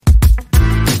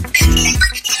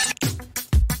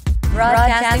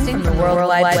Broadcasting from the World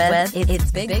Wide Web,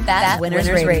 it's Big Fat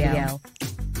Winners Radio.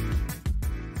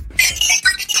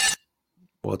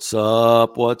 What's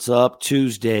up? What's up?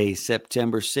 Tuesday,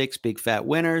 September 6th, Big Fat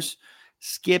Winners.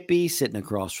 Skippy sitting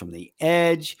across from the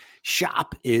edge.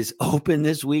 Shop is open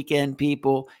this weekend,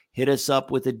 people. Hit us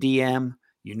up with a DM.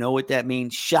 You know what that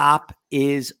means. Shop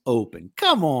is open.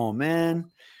 Come on, man.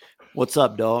 What's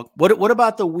up, dog? What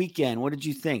about the weekend? What did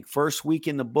you think? First week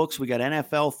in the books. We got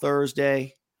NFL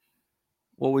Thursday.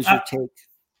 What was your take?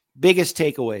 Biggest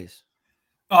takeaways?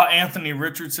 Anthony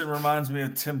Richardson reminds me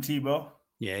of Tim Tebow.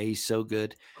 Yeah, he's so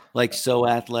good. Like, so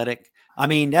athletic. I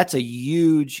mean, that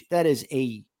is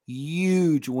a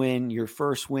huge win. Your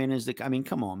first win is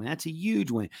come on, man. That's a huge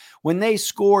win. When they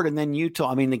scored and then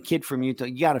Utah, the kid from Utah,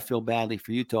 you got to feel badly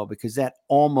for Utah because that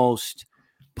almost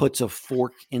puts a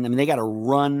fork in them. They got to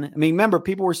run. Remember,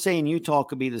 people were saying Utah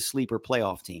could be the sleeper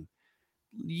playoff team.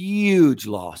 Huge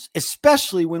loss,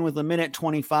 especially when with a minute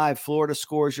 25, Florida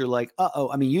scores. You're like,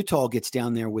 uh-oh. Utah gets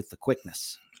down there with the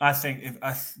quickness. I think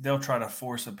they'll try to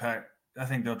force a pack. I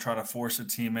think they'll try to force a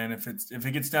team in. If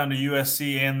it gets down to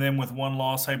USC and them with one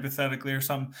loss hypothetically or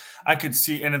something, I could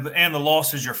see. And the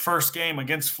loss is your first game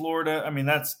against Florida.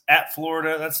 That's at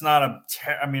Florida. That's not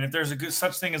if there's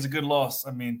such thing as a good loss.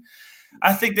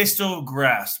 I think they still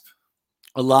grasp.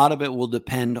 A lot of it will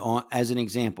depend on, as an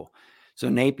example. So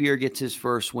Napier gets his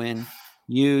first win.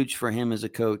 Huge for him as a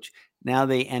coach. Now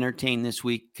they entertain this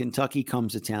week. Kentucky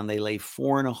comes to town. They lay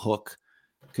 4 and a hook.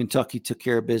 Kentucky took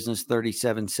care of business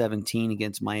 37-17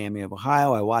 against Miami of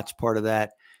Ohio. I watched part of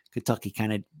that. Kentucky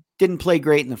kind of didn't play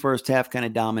great in the first half, kind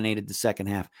of dominated the second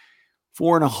half.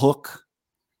 4 and a hook.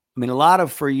 A lot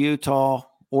of for Utah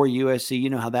or USC, you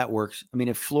know how that works.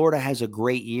 If Florida has a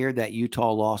great year, that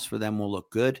Utah loss for them will look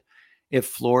good. If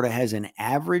Florida has an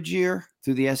average year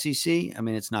through the SEC,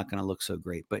 it's not going to look so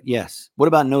great. But yes, what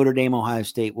about Notre Dame, Ohio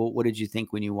State? What did you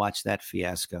think when you watched that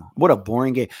fiasco? What a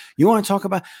boring game. You want to talk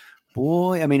about,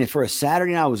 boy, for a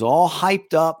Saturday night, I was all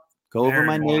hyped up. Go over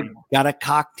my neighbor, got a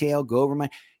cocktail, go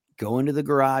into the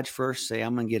garage first, say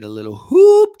I'm going to get a little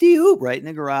hoop-de-hoop right in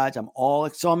the garage.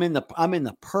 I'm in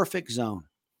the perfect zone.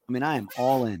 I am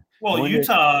all in. Well,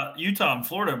 Utah and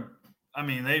Florida,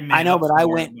 they made I know, but I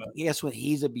went. Guess what?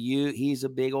 He's a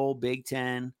big old Big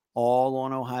Ten, all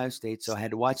on Ohio State. So I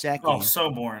had to watch that game. Oh,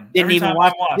 so boring. Didn't even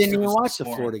watch the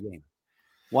Florida game.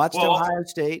 Watched Ohio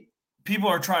State. People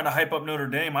are trying to hype up Notre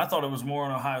Dame. I thought it was more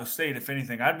on Ohio State. If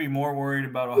anything, I'd be more worried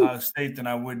about Ohio State than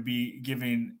I would be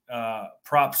giving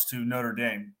props to Notre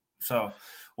Dame. So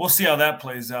we'll see how that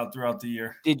plays out throughout the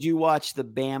year. Did you watch the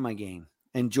Bama game?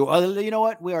 And you know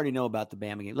what? We already know about the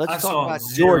Bama game. Let's talk about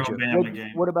Georgia.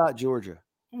 What about Georgia?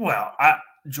 Well,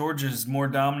 Georgia's more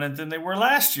dominant than they were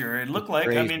last year. It looked like.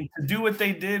 To do what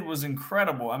they did was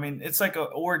incredible. It's like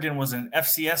Oregon was an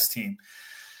FCS team.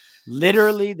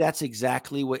 Literally, that's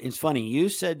exactly what. It's funny. You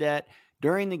said that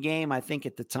during the game. I think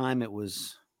at the time it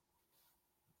was,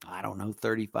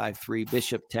 35-3.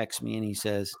 Bishop texts me and he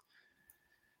says,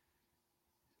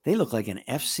 they look like an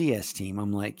FCS team.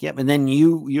 I'm like, yep. And then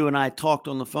you and I talked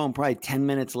on the phone probably 10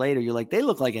 minutes later. You're like, they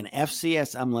look like an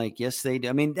FCS. I'm like, yes, they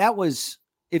do. That was,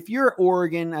 if you're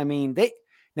Oregon,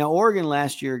 now Oregon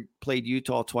last year played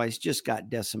Utah twice, just got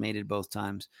decimated both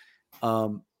times.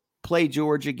 Play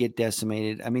Georgia, get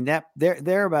decimated.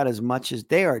 They're about as much as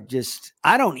they are just,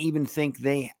 I don't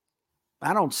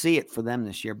see it for them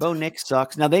this year. Bo Nix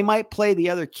sucks. Now they might play the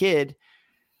other kid.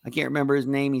 I can't remember his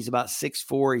name. He's about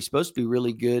 6'4". He's supposed to be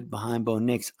really good behind Bo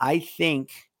Nix. I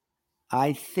think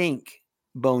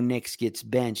Bo Nix gets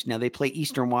benched. Now they play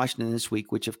Eastern Washington this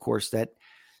week, which of course that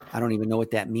I don't even know what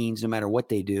that means no matter what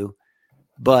they do.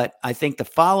 But I think the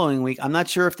following week, I'm not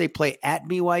sure if they play at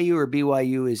BYU or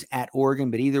BYU is at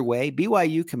Oregon, but either way,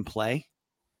 BYU can play.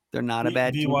 They're not a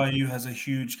bad team. BYU has a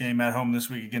huge game at home this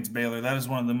week against Baylor. That is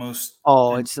one of the most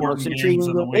it's the most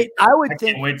intriguing. I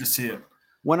can't wait to see it.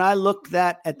 When I looked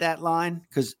at that line,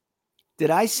 because did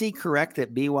I see correct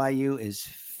that BYU is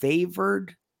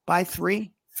favored by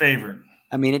 3? Favored.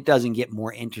 It doesn't get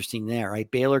more interesting there,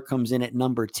 right? Baylor comes in at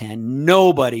number 10.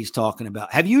 Nobody's talking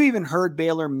about. Have you even heard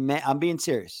Baylor? I'm being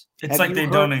serious. It's like they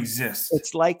don't exist.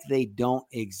 It's like they don't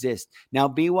exist. Now,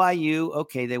 BYU,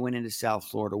 okay, they went into South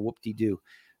Florida. Whoop-de-doo.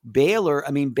 Baylor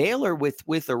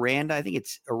with Aranda. I think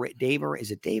it's Dave.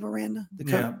 Is it Dave Aranda?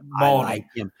 Yeah, I like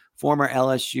him. Former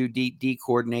LSU D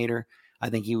coordinator. I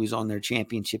think he was on their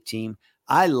championship team.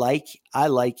 I like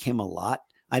him a lot.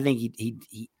 I think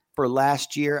he for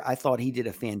last year, I thought he did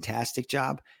a fantastic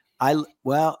job.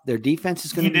 Their defense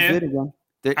is going to be good again.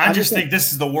 I just think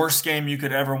this is the worst game you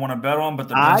could ever want to bet on, but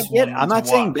the I best get one it. I'm not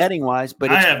saying betting wise,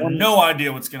 but I have no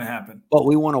idea what's going to happen. But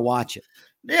we want to watch it.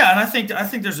 Yeah, and I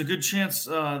think there's a good chance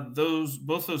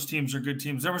both those teams are good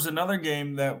teams. There was another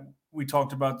game that we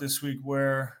talked about this week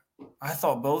where I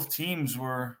thought both teams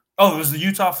were – it was the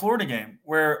Utah-Florida game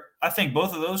where I think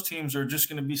both of those teams are just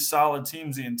going to be solid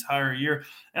teams the entire year.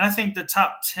 And I think the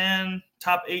top 10,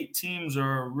 top 8 teams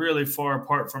are really far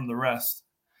apart from the rest.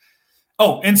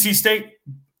 Oh, NC State,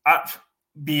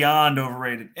 beyond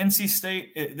overrated. NC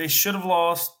State, they should have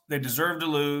lost. They deserved to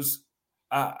lose.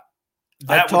 That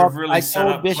would have really set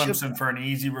up Clemson for an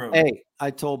easy road. Hey, I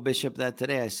told Bishop that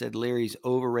today. I said Leary's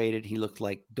overrated. He looked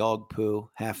like dog poo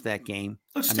half that game.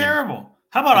 Looks terrible.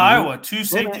 How about Iowa? 2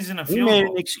 safeties and a field goal. He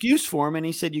made an excuse for him, and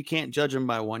he said you can't judge him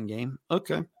by one game.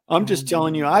 Okay. I'm just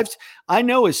telling you. I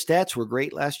know his stats were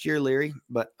great last year, Leary,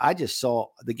 but I just saw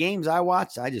the games I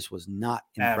watched. I just was not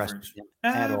impressed with him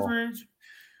at all.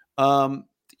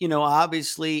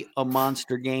 Obviously a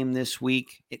monster game this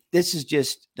week. This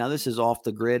is off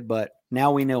the grid, but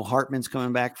now we know Hartman's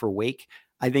coming back for Wake.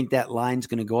 I think that line's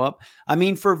going to go up. I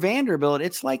mean, for Vanderbilt,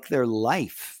 it's like their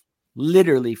life.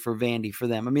 Literally for Vandy, for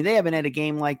them. I mean, they haven't had a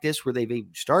game like this where they've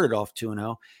started off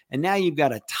 2-0, and now you've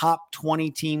got a top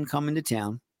 20 team coming to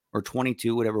town, or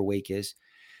 22, whatever Wake is.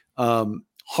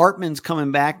 Hartman's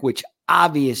coming back, which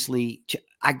obviously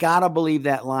I got to believe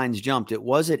that line's jumped. It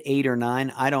was at 8 or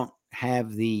 9. I don't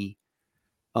have the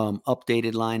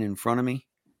updated line in front of me,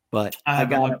 but I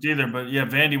haven't looked either. But yeah,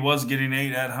 Vandy was getting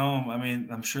 8 at home. I mean,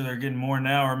 I'm sure they're getting more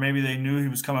now, or maybe they knew he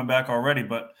was coming back already,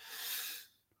 but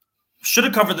should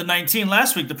have covered the 19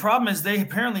 last week. The problem is they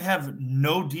apparently have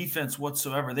no defense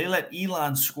whatsoever. They let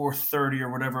Elon score 30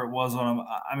 or whatever it was on him.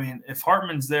 I mean, if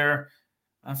Hartman's there,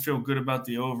 I feel good about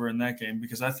the over in that game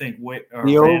because I think the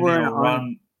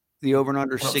over and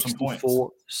under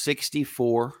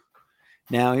 64.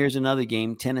 Now here's another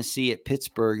game, Tennessee at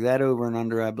Pittsburgh. That over and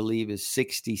under, I believe, is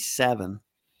 67.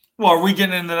 Well, are we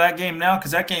getting into that game now?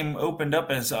 Because that game opened up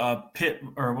as Pitt,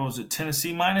 or what was it,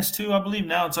 Tennessee -2, I believe.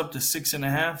 Now it's up to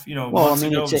 6.5. Well, I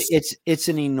mean, it's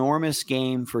an enormous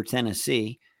game for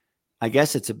Tennessee. I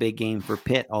guess it's a big game for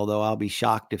Pitt, although I'll be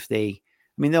shocked if they'll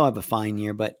have a fine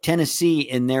year. But Tennessee,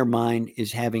 in their mind,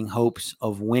 is having hopes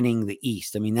of winning the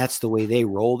East. I mean, that's the way they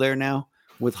roll there now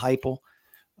with Heupel.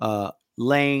 I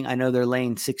know they're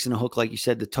laying 6 and a hook, like you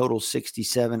said, the total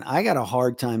 67. I got a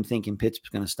hard time thinking Pitt's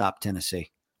going to stop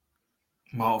Tennessee.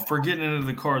 Well, for getting into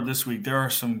the card this week, there are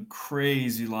some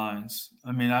crazy lines.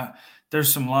 I mean, there's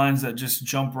some lines that just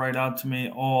jump right out to me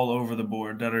all over the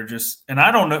board that are just – and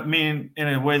I don't mean in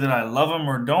a way that I love them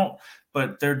or don't,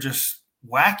 but they're just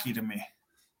wacky to me.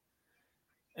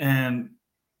 And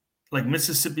like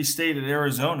Mississippi State at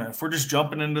Arizona, if we're just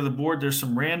jumping into the board, there's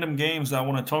some random games I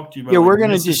want to talk to you about. Yeah, we're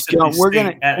going to just jump. We're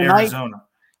going to – Arizona.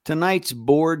 Tonight's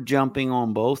board jumping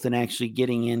on both and actually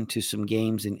getting into some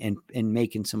games and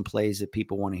making some plays that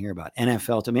people want to hear about.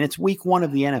 NFL. I mean, it's week 1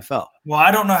 of the NFL. Well,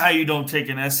 I don't know how you don't take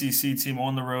an SEC team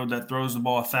on the road that throws the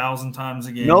ball 1,000 times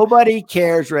a game. Nobody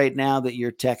cares right now that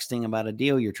you're texting about a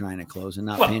deal you're trying to close and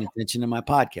not paying attention to my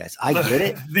podcast. I get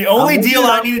it. The only deal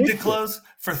I needed to close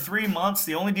for 3 months,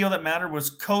 the only deal that mattered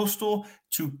was Coastal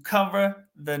to cover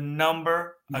the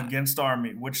number against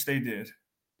Army, which they did.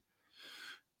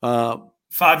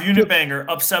 5-unit banger,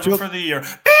 up 7 for the year.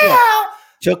 Yeah.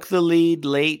 Took the lead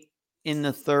late in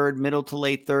the third, middle to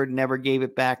late third, never gave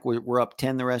it back. We're up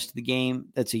 10 the rest of the game.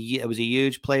 It was a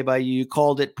huge play by you. You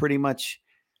called it pretty much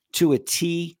to a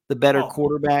T, the better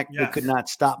quarterback. Yes. They could not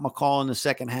stop McCall in the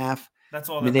second half. That's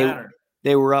all that mattered.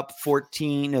 They were up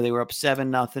 14, or they were up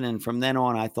 7-0, and from then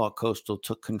on, I thought Coastal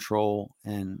took control.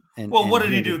 What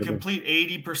did he do? Complete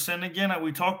 80% again?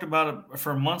 We talked about it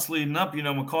for months leading up.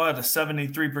 McCall had a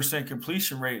 73%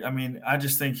 completion rate. I mean, I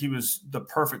just think he was the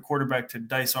perfect quarterback to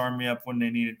dice Army up when they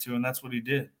needed to, and that's what he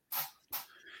did.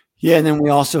 Yeah, and then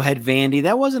we also had Vandy.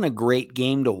 That wasn't a great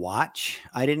game to watch,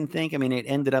 I didn't think. I mean, it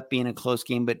ended up being a close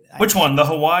game. But which one? The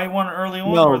Hawaii one early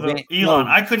on, or the Elon?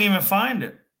 No. I couldn't even find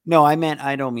it. No, I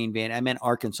don't mean Vandy. I meant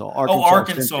Arkansas.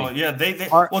 Arkansas. Yeah,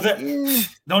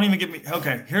 don't even get me.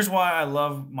 Okay, here's why I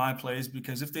love my plays,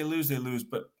 because if they lose, they lose.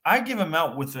 But I give them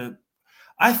out with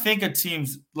I think a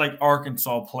team's like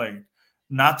Arkansas played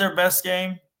not their best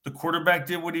game. The quarterback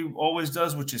did what he always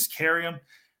does, which is carry them,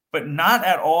 but not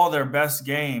at all their best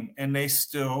game, and they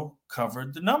still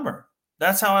covered the number.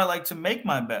 That's how I like to make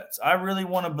my bets. I really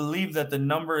want to believe that the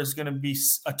number is going to be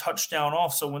a touchdown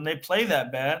off. So when they play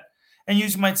that bad, and you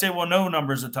might say, well, no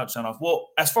number is a touchdown off. Well,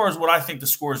 as far as what I think the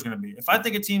score is going to be, if I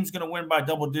think a team's going to win by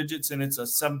double digits and it's a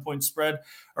 7-point spread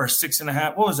or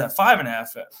 6.5, what was that?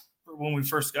 5.5. when we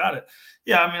first got it.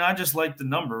 Yeah, I mean, I just like the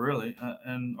number really,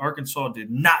 and Arkansas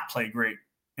did not play great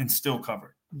and still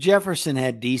covered. Jefferson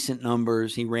had decent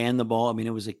numbers. He ran the ball. I mean,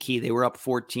 it was a key. They were up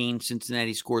 14.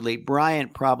 Cincinnati scored late.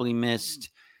 Bryant,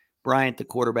 the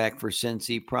quarterback for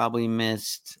Cincy, probably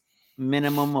missed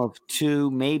minimum of 2,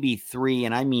 maybe 3,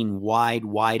 and I mean wide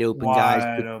open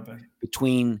guys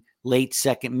between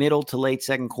middle to late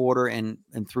second quarter and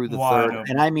through the third. Open.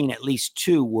 And I mean at least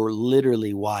 2 were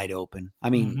literally wide open. I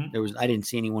mean, I didn't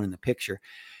see anyone in the picture.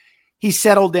 He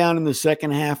settled down in the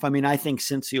second half. I mean, I think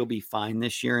Cincy will be fine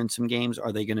this year in some games.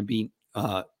 Are they going to be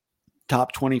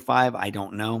top 25? I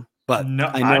don't know. But no,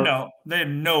 I know. There's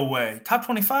no way. Top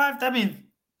 25? I mean,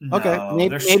 no, okay,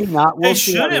 maybe not. They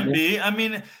shouldn't be. I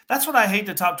mean, that's what I hate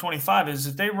the top 25 is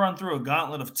if they run through a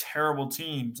gauntlet of terrible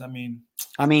teams. I mean,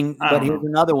 but here's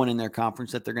another one in their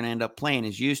conference that they're going to end up playing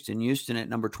is Houston. Houston at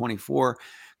number 24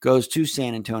 goes to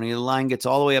San Antonio. The line gets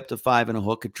all the way up to 5 and a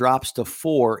hook. It drops to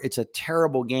 4. It's a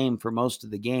terrible game for most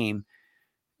of the game.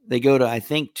 They go to, I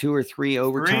think, 2 or 3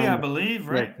 overtimes. 3, I believe,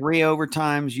 right? Yeah, 3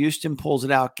 overtimes. Houston pulls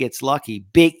it out, gets lucky.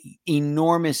 Big,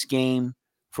 enormous game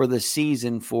for the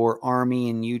season for Army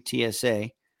and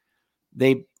UTSA.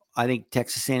 I think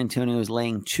Texas San Antonio is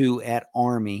laying 2 at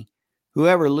Army.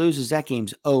 Whoever loses that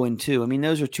game's 0-2. I mean,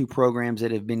 those are 2 programs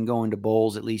that have been going to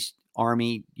bowls. At least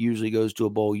Army usually goes to a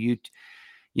bowl.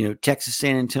 Texas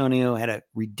San Antonio had a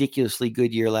ridiculously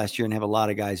good year last year and have a lot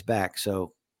of guys back.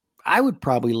 So I would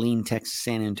probably lean Texas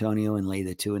San Antonio and lay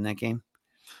the 2 in that game.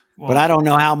 Well, but I don't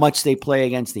know how much they play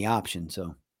against the option.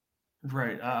 So.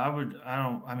 Right. I would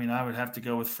have to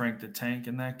go with Frank the Tank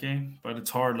in that game, but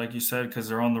it's hard, like you said, because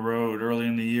they're on the road early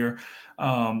in the year.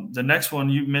 The next one,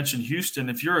 you mentioned Houston.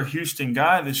 If you're a Houston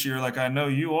guy this year, like I know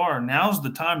you are, now's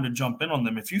the time to jump in on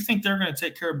them. If you think they're going to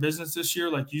take care of business this year,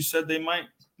 like you said, they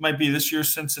might be this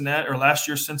year's Cincinnati or last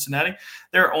year's Cincinnati.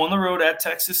 They're on the road at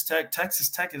Texas Tech. Texas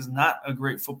Tech is not a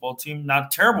great football team, not a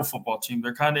terrible football team.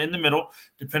 They're kind of in the middle,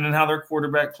 depending on how their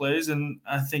quarterback plays. And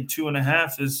I think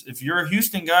 2.5 is, if you're a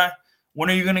Houston guy, when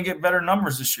are you going to get better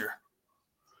numbers this year?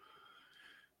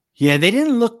 Yeah, they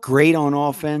didn't look great on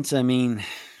offense. I mean,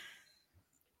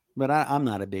 but I'm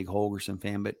not a big Holgorsen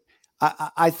fan, but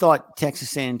I thought Texas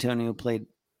San Antonio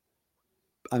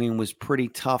was pretty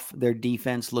tough. Their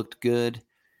defense looked good.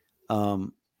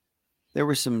 There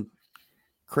were some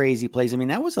crazy plays. I mean,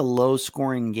 that was a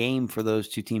low-scoring game for those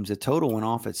 2 teams. The total went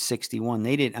off at 61.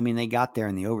 They got there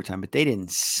in the overtime, but they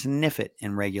didn't sniff it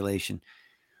in regulation.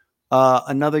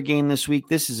 Another game this week.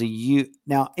 This is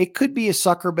now it could be a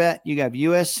sucker bet. You have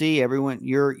USC, everyone,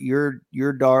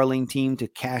 your darling team to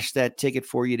cash that ticket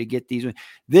for you to get these.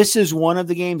 This is one of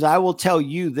the games. I will tell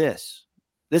you this.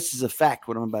 This is a fact.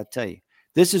 What I'm about to tell you.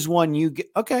 This is one you get.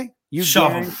 Okay,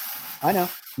 I know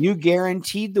you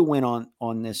guaranteed the win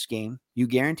on this game. You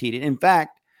guaranteed it. In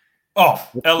fact,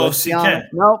 LOCK.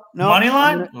 No, money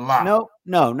line. No,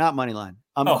 not money line.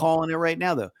 I'm calling it right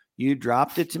now though. You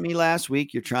dropped it to me last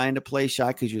week. You're trying to play shy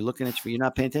because you're looking at you're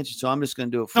not paying attention. So I'm just going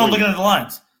to do it for you. No, looking at the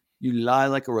lines. You lie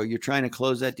like a rug. You're trying to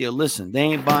close that deal. Listen, they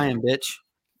ain't buying, bitch.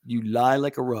 You lie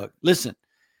like a rug. Listen,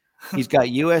 he's got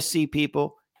USC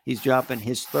people. He's dropping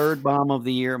his 3rd bomb of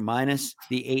the year minus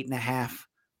the 8.5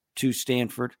 to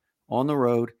Stanford on the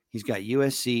road. He's got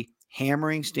USC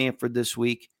hammering Stanford this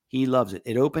week. He loves it.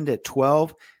 It opened at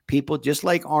 12. People, just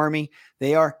like Army,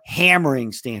 they are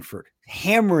hammering Stanford.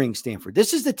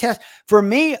 This is the test. For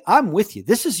me, I'm with you.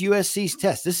 This is USC's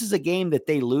test. This is a game that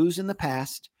they lose in the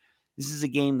past. This is a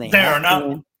game they are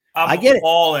not. I get it.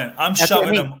 All in. I'm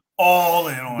shoving them all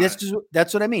in on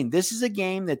That's what I mean. This is a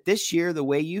game that this year, the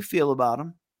way you feel about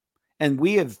them, and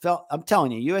we have felt, I'm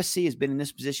telling you, USC has been in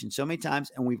this position so many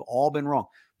times, and we've all been wrong.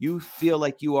 You feel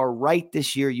like you are right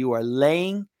this year. You are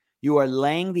laying the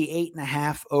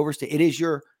 8.5 over. It is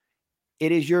your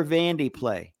Vandy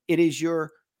play. It is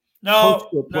your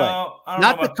coastal play.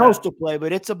 Not the coastal play,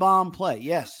 but it's a bomb play.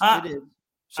 Yes, it is.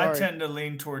 Sorry. I tend to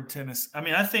lean toward Tennessee. I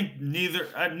mean, I think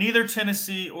neither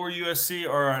Tennessee or USC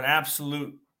are an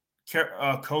absolute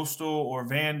coastal or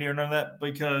Vandy or none of that,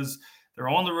 because they're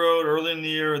on the road early in the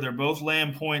year. They're both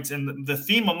laying points. And the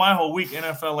theme of my whole week,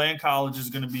 NFL and college,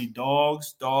 is going to be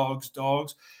dogs.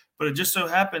 But it just so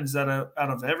happens that out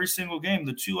of every single game,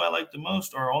 the 2 I like the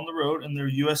most are on the road, and they're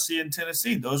USC and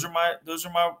Tennessee. Those are my.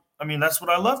 I mean, that's what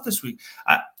I love this week.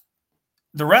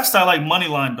 The rest I like money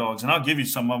line dogs, and I'll give you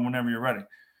some of them whenever you're ready.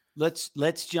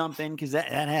 Let's jump in because that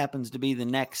happens to be the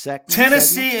next segment.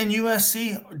 Tennessee and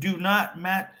USC do not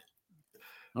match.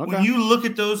 Okay. When you look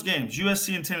at those games,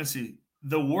 USC and Tennessee,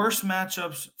 the worst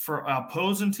matchups for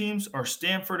opposing teams are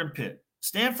Stanford and Pitt.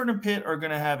 Stanford and Pitt are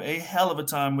going to have a hell of a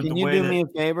time with the way. Can you do me a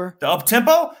favor? The up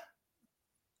tempo.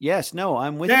 Yes, no,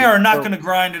 I'm with They you. are not going to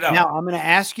grind it out. Now I'm going to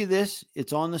ask you this.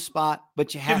 It's on the spot,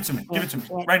 but you have Give it to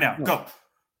me right now. Go.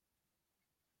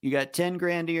 You got 10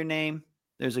 grand to your name.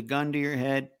 There's a gun to your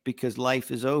head because life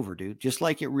is over, dude. Just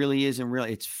like it really is in real.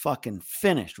 It's fucking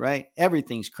finished, right?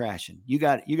 Everything's crashing. You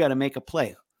got to make a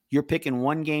play. You're picking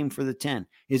one game for the 10.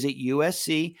 Is it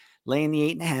USC laying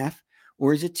the 8.5,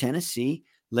 or is it Tennessee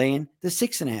laying the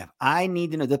 6.5? I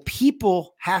need to know. The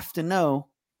people have to know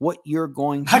what you're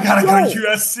going to I gotta go to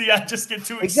USC. I just get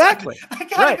too excited. Exactly. I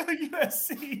gotta go to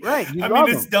USC. Right. I mean,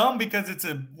 it's dumb because it's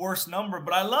a worse number,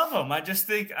 but I love them. I just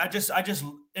think I just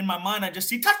in my mind I just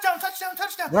see touchdown.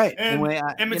 Right. And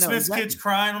Emmitt Smith's kids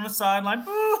crying on the sideline.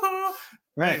 Boo-hoo.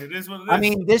 Right. Hey, it is what it is. I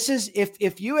mean, this is if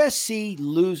USC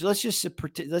lose. Let's just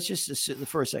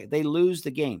for a second. They lose the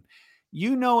game.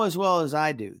 You know as well as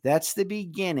I do. That's the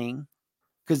beginning.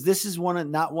 Because this is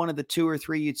not one of the 2 or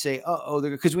 3 you'd say,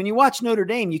 because when you watch Notre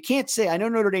Dame, you can't say, I know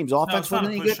Notre Dame's offense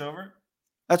wasn't any good.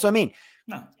 That's what I mean.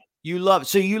 No. You like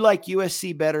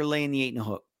USC better laying the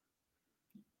 8.5.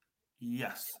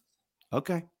 Yes.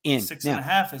 Okay.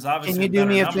 6.5 is obviously. Can you do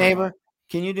me a favor?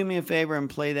 Can you do me a favor and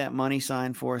play that money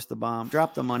sign for us, the bomb?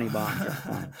 Drop the money bomb.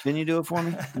 Can you do it for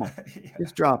me? Come on. Yeah.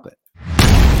 Just drop it.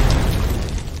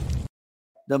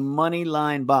 The money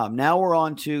line bomb. Now we're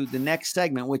on to the next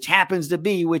segment, which happens to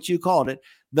be, which you called it,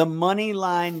 the money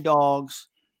line dogs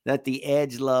that the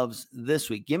Edge loves this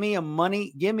week. Give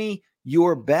me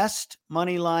your best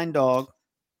money line dog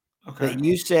that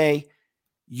you say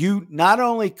you not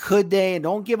only could they, and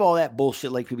don't give all that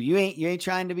bullshit like people. You ain't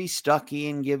trying to be stucky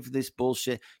and give this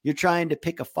bullshit. You're trying to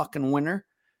pick a fucking winner.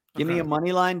 Give me a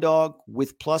money line dog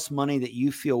with plus money that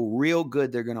you feel real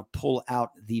good they're going to pull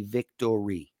out the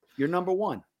victory. You're number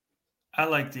one. I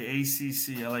like the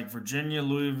ACC. I like Virginia,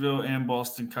 Louisville, and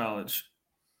Boston College.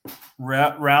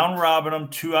 Round robin them.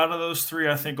 2 out of those 3,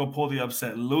 I think, will pull the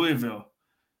upset. Louisville,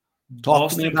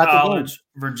 Boston College,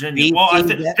 Virginia. Well, I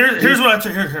think here's what I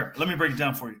say. Here. Let me break it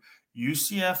down for you.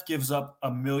 UCF gives up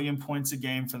 1 million points a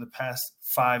game for the past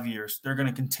 5 years. They're going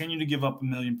to continue to give up 1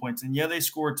 million points. And yeah, they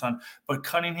score a ton, but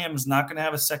Cunningham is not going to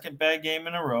have a second bad game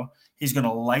in a row. He's going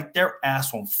to light their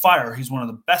ass on fire. He's one of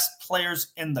the best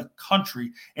players in the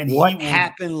country. And what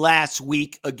happened last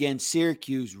week against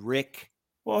Syracuse, Rick?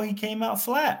 Well, he came out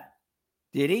flat.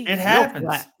 Did he? It happens.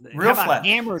 Real flat.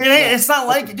 It's not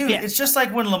like, dude, it's just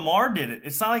like when Lamar did it.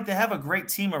 It's not like they have a great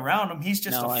team around him. He's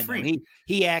just a freak.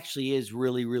 He actually is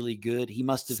really, really good. He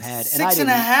must have had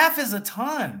 6.5 is a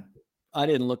ton. I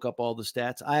didn't look up all the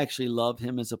stats. I actually love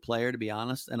him as a player, to be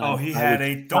honest. And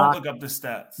don't look up the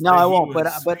stats. No, I won't.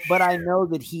 But I know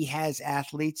that he has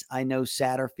athletes. I know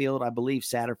Satterfield. I believe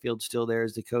Satterfield's still there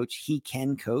as the coach. He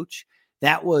can coach.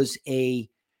 That was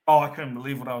I couldn't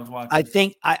believe what I was watching. I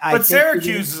think But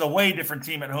Syracuse is a way different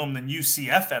team at home than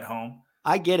UCF at home.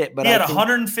 I get it, but he had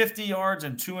 150 yards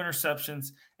and 2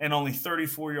 interceptions and only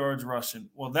 34 yards rushing.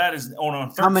 Well, that is on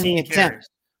 13 how many carries.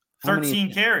 Attempts?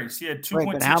 13 carries. He had 2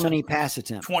 points. But how many pass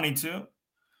attempts? 22.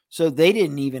 So they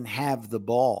didn't even have the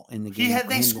ball in the game.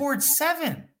 They scored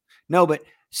 7. No, but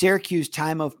Syracuse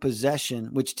time of possession,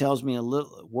 which tells me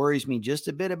worries me just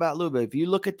a bit about Louisville. If you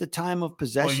look at the time of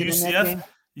possession in that game.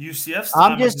 UCF's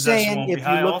I'm just saying, if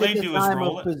you look at the time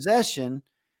of possession,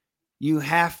 you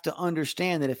have to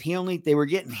understand that if they were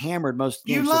getting hammered most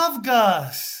games. You love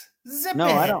Gus. Zip no,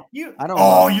 it. I don't. I don't.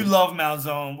 Oh, you love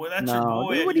Malzone. Boy, that's your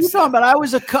boy. Dude, what are you talking about?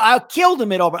 I killed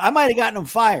him at Auburn. I might have gotten him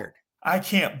fired. I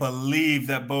can't believe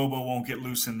that Bobo won't get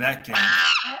loose in that game.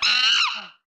 I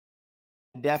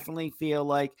definitely feel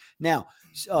like now.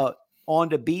 On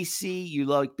to BC, you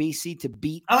like BC to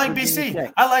beat. I like Virginia BC.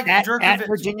 Tech. I like at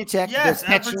Virginia Tech. Yes,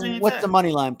 at Virginia Tech. What's the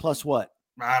money line? Plus what?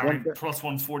 I don't know, plus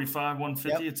 145,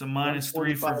 150. Yep. It's a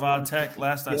 -3 for Va-Tech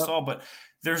last I saw. But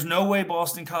there's no way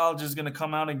Boston College is going to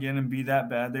come out again and be that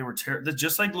bad. They were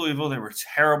just like Louisville. They were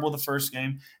terrible the first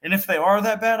game. And if they are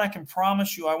that bad, I can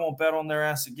promise you I won't bet on their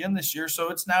ass again this year.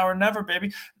 So it's now or never,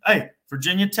 baby. Hey,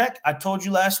 Virginia Tech, I told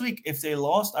you last week, if they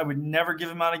lost, I would never give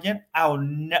them out again.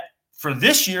 For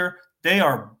this year, they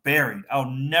are buried. I'll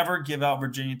never give out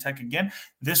Virginia Tech again.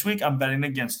 This week, I'm betting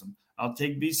against them. I'll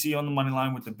take BC on the money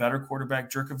line with the better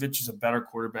quarterback. Jerkovich is a better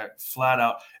quarterback, flat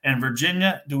out. And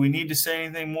Virginia, do we need to say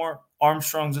anything more?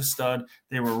 Armstrong's a stud.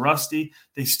 They were rusty.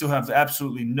 They still have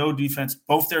absolutely no defense.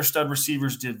 Both their stud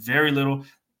receivers did very little.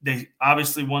 They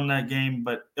obviously won that game,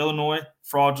 but Illinois,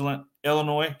 fraudulent.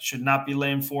 Illinois should not be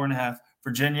laying 4.5.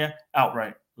 Virginia,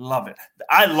 outright. Love it.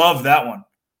 I love that one.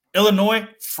 Illinois,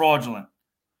 fraudulent.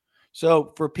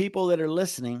 So for people that are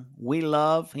listening, he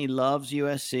loves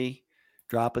USC,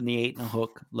 dropping the 8 and a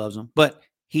hook, loves them. But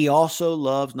he also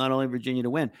loves not only Virginia to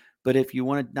win, but if you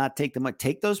want to not take them,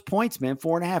 take those points, man,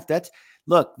 4.5.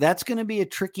 Look, that's going to be a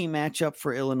tricky matchup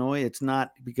for Illinois. It's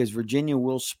not because Virginia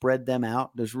will spread them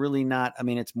out. There's really not. I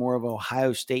mean, it's more of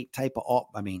Ohio State type of.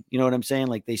 I mean, you know what I'm saying?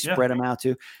 Like they spread them out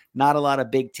too. Not a lot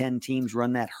of Big Ten teams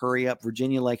run that hurry up.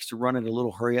 Virginia likes to run it a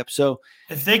little hurry up. So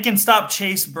if they can stop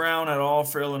Chase Brown at all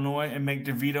for Illinois and make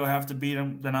DeVito have to beat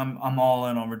him, then I'm all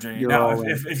in on Virginia. Now,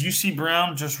 if you see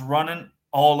Brown just running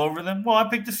all over them, well, I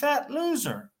picked a fat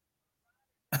loser.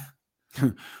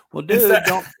 Well, dude,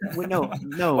 no.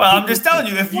 Well, I'm just telling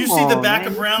you, if you see the back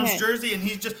of Brown's jersey and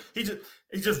he's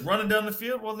just running down the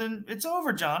field, well, then it's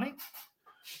over, Johnny.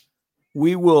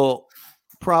 We will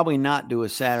probably not do a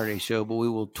Saturday show, but we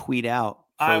will tweet out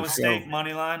Iowa State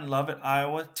money line. Love it.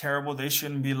 Iowa, terrible. They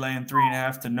shouldn't be laying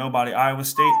 3.5 to nobody. Iowa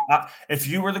State. If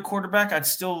you were the quarterback, I'd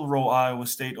still roll Iowa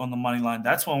State on the money line.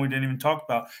 That's one we didn't even talk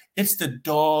about. It's the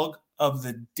dog of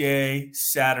the day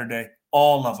Saturday.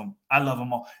 All of them. I love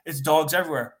them all. It's dogs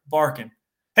everywhere barking.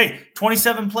 Hey,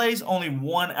 27 plays, only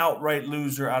one outright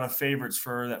loser out of favorites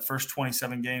for that first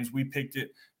 27 games. We picked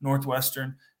it,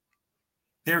 Northwestern.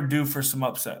 They're due for some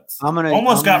upsets.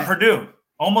 Got Purdue.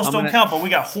 Almost don't count, but we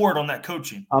got Horde on that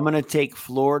coaching. I'm going to take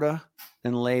Florida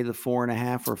and lay the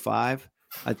 4.5 or 5.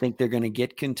 I think they're going to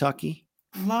get Kentucky.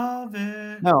 Love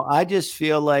it. No, I just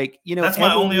feel like, that's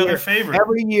my only other favorite.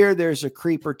 Every year there's a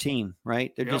creeper team,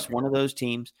 right? They're just one of those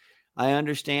teams. I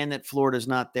understand that Florida's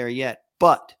not there yet,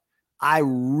 but I've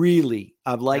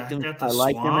liked them. I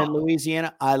like them at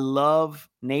Louisiana. I love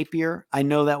Napier. I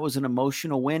know that was an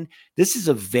emotional win. This is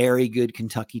a very good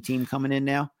Kentucky team coming in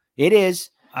now. It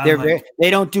is. They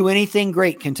don't do anything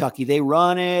great, Kentucky. They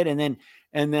run it, and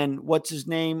then what's his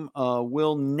name?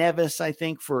 Will Levis, I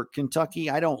think, for Kentucky.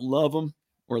 I don't love him,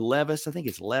 or Levis. I think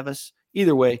it's Levis.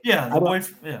 Either way,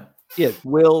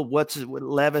 Will.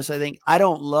 Levis? I think I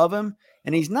don't love him.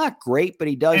 And he's not great, but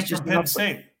he does just Penn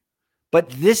State.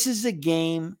 But this is a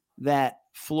game that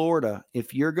Florida,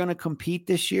 if you're going to compete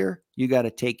this year, you got to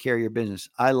take care of your business.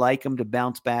 I like them to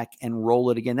bounce back and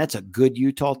roll it again. That's a good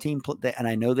Utah team. And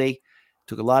I know they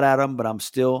took a lot out of them, but I'm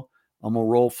going to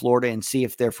roll Florida and see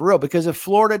if they're for real. Because if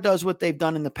Florida does what they've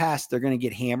done in the past, they're going to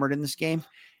get hammered in this game,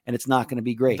 and it's not going to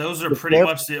be great. Those are pretty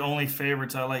much the only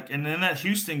favorites I like. And in that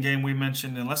Houston game we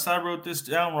mentioned, unless I wrote this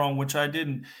down wrong, which I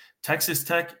didn't, Texas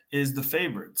Tech is the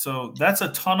favorite. So that's a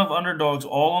ton of underdogs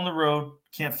all on the road.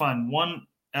 Can't find one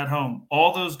at home.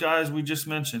 All those guys we just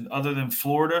mentioned, other than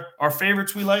Florida, our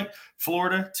favorites we like,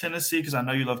 Florida, Tennessee, because I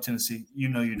know you love Tennessee. You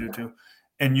know you do too.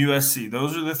 And USC.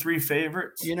 Those are the three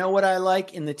favorites. You know what I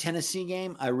like in the Tennessee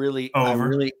game? I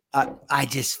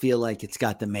just feel like it's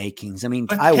got the makings. I mean,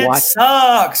 Pitt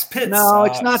sucks.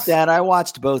 It's not that. I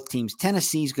watched both teams.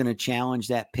 Tennessee's going to challenge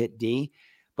that Pitt D.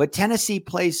 But Tennessee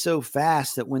plays so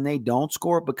fast that when they don't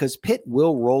score, because Pitt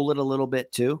will roll it a little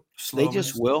bit too. Slovis. They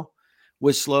just will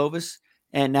with Slovis.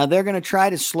 And now they're going to try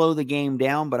to slow the game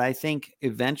down, but I think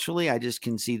eventually I just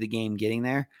can see the game getting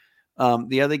there.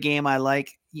 The other game I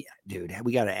like, dude,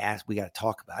 we got to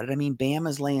talk about it. I mean,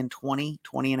 Bama's laying 20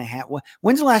 and a half.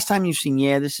 When's the last time you've seen,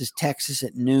 this is Texas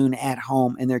at noon at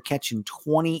home, and they're catching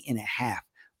 20 and a half.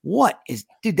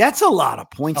 Dude, that's a lot of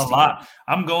points. A lot.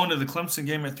 I'm going to the Clemson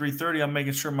game at 3:30. I'm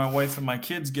making sure my wife and my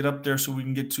kids get up there so we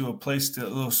can get to a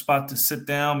little spot to sit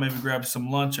down, maybe grab some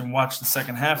lunch and watch the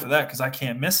second half of that because I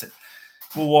can't miss it.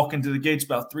 We'll walk into the gates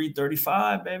about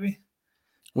 3:35, baby.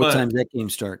 What time does that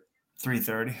game start?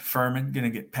 3:30. Furman going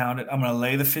to get pounded. I'm going to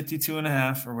lay the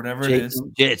 52.5 or whatever it is.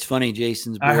 It's funny.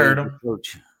 Jason's boy, I heard him.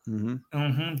 Coach.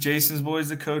 Mm-hmm. Jason's boy is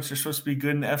the coach. They're supposed to be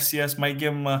good in the FCS. Might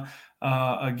give him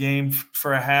a game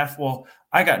for a half. Well,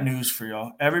 I got news for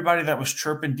y'all. Everybody that was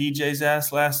chirping DJ's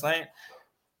ass last night,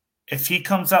 if he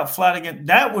comes out flat again,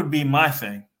 that would be my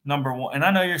thing, number one. And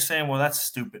I know you're saying, well, that's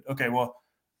stupid. Okay, well,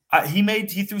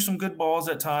 he threw some good balls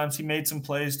at times. He made some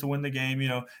plays to win the game.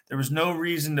 There was no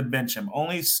reason to bench him.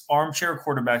 Only armchair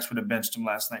quarterbacks would have benched him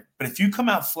last night. But if you come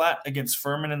out flat against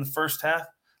Furman in the first half,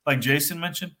 like Jason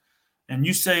mentioned, and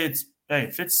you say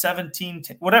if it's 17,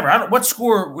 whatever, what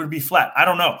score would be flat? I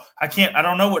don't know. I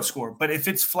don't know what score. But if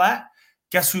it's flat,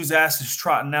 guess whose ass is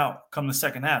trotting out come the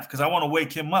second half? Because I want to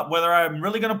wake him up. Whether I'm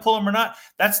really going to pull him or not,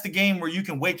 that's the game where you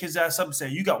can wake his ass up and say,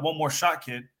 you got one more shot,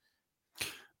 kid.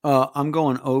 I'm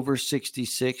going over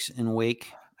 66 and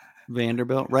Wake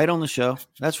Vanderbilt right on the show.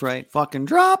 That's right. Fucking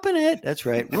dropping it. That's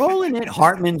right. Rolling it.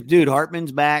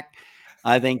 Hartman's back.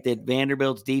 I think that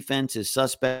Vanderbilt's defense is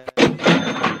suspect.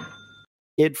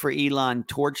 did for Elon,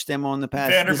 torched them on the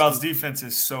pass. Vanderbilt's defense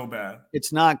is so bad.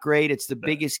 It's not great. It's the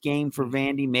biggest game for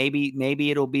Vandy.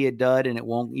 Maybe it'll be a dud and it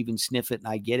won't even sniff it, and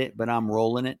I get it, but I'm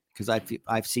rolling it because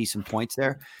I see some points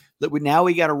there. But now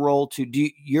we got to roll to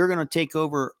you're going to take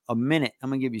over a minute.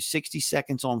 I'm going to give you 60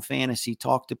 seconds on fantasy.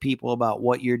 Talk to people about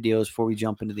what your deal is before we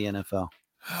jump into the NFL.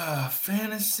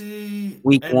 Fantasy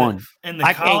week 1. In the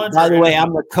college. By the way,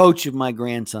 I'm the coach of my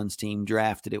grandson's team.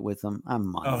 Drafted it with them.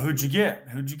 I'm money. Oh, who'd you get?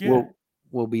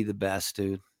 We'll be the best,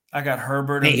 dude. I got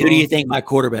Herbert. Hey, who do you think my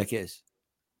quarterback is?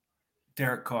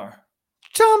 Derek Carr.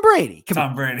 Tom Brady.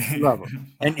 Tom Brady. Love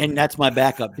him. And that's my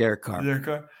backup, Derek Carr. Derek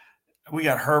Carr. We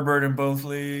got Herbert in both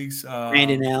leagues.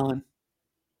 Brandon Allen.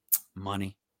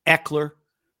 Money. Eckler.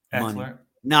 Money.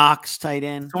 Knox, tight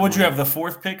end. So what'd you have, the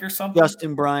 4th pick or something?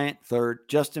 Justin Bryant, 3rd.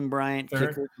 Justin Bryant,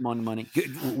 kicker, money.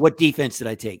 What defense did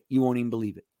I take? You won't even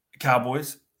believe it.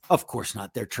 Cowboys. Of course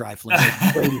not. They're trifling.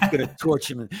 Brady's going to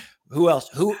torch him. Who else?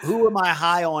 Who am I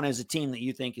high on as a team that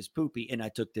you think is poopy? And I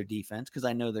took their defense because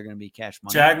I know they're going to be cash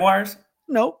money. Jaguars?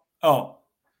 Nope. Oh.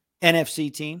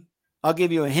 NFC team. I'll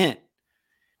give you a hint.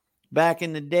 Back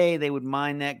in the day, they would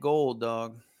mine that gold,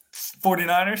 dog.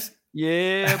 49ers?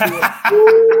 Yeah.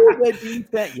 The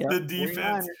defense. Yep, the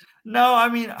defense. 49ers. No, I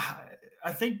mean,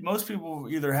 I think most people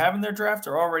either have in their draft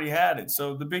or already had it.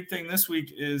 So the big thing this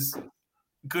week is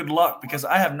good luck because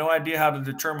I have no idea how to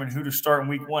determine who to start in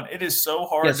week 1. It is so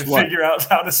hard figure out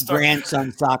how to start.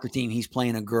 Grandson's soccer team, he's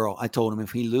playing a girl. I told him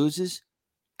if he loses,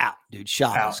 out, dude.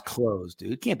 Shop is closed,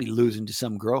 dude. Can't be losing to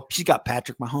some girl. She's got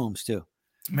Patrick Mahomes, too.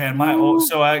 Man,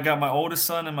 so I got my oldest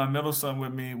son and my middle son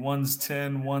with me. One's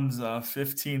 10, one's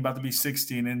 15, about to be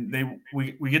 16, and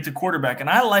we get to quarterback. And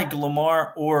I like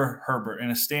Lamar or Herbert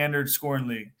in a standard scoring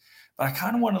league, but I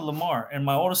kind of wanted Lamar, and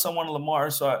my oldest son wanted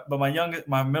Lamar. But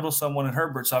my middle son wanted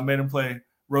Herbert, so I made him play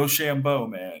Rochambeau.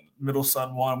 Man, middle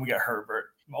son won. We got Herbert.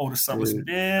 My oldest son was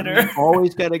bitter. I mean,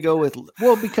 always got to go with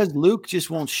because Luke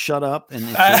just won't shut up, and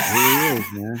it's just who he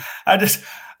is, man.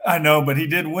 I know, but he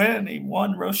did win. He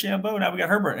won Rochambeau. Now we got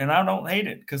Herbert, and I don't hate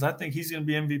it because I think he's going to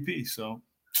be MVP. So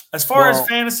as far as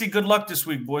fantasy, good luck this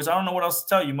week, boys. I don't know what else to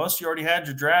tell you. Most of you already had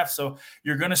your draft, so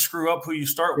you're going to screw up who you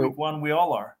start week 1. We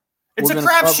all are. It's a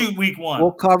crapshoot week 1.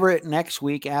 We'll cover it next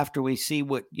week after we see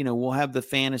what, we'll have the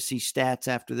fantasy stats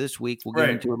after this week. We'll get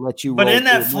into it, let you But in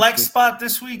that flex spot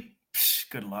this week,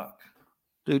 good luck.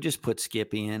 Dude, just put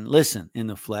Skippy in. Listen, in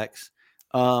the flex.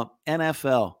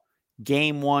 NFL.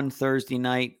 Game 1 Thursday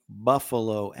night,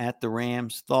 Buffalo at the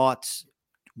Rams. Thoughts,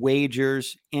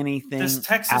 wagers, anything? Does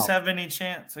Texas have any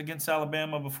chance against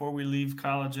Alabama before we leave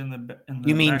college in the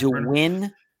You mean to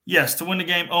win? Yes, to win the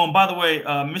game. Oh, and by the way,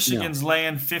 Michigan's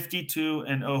laying 52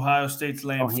 and Ohio State's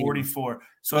laying 44.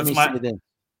 So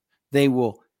they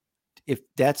will. If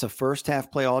that's a first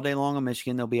half play all day long on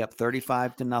Michigan, they'll be up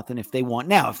 35-0 if they want.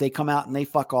 Now, if they come out and they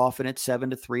fuck off and it's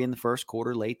 7-3 in the first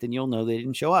quarter late, then you'll know they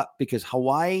didn't show up because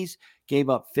Hawaii's gave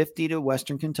up 50 to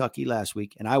Western Kentucky last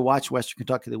week. And I watched Western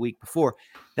Kentucky the week before.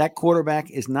 That quarterback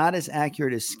is not as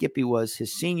accurate as Skippy was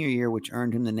his senior year, which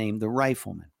earned him the name the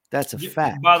Rifleman. That's a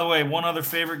fact. By the way, one other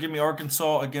favorite, give me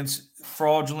Arkansas against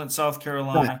fraudulent South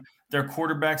Carolina. Right. Their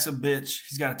quarterback's a bitch.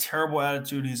 He's got a terrible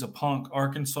attitude. He's a punk.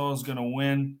 Arkansas is going to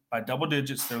win by double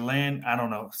digits. They're laying,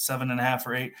 7.5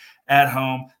 or 8 at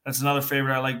home. That's another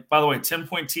favorite I like. By the way,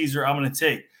 10-point teaser. I'm going to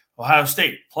take Ohio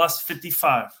State plus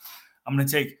 55. I'm going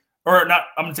to take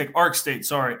Ark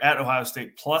State, at Ohio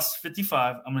State plus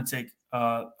 55. I'm going to take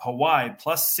Hawaii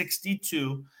plus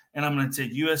 62. And I'm going to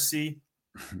take USC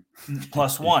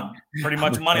 +1, pretty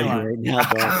much money line. Right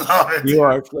now, you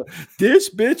are. This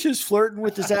bitch is flirting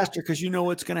with disaster because you know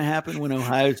what's going to happen when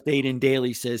Ohio State and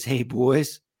Daly says, "Hey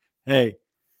boys,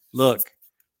 look,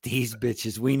 these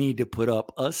bitches, we need to put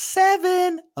up a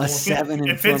 7 in front of it."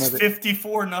 If it's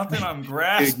 54-0, I'm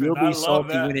grasping. Dude, you'll be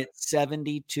salty that. when it's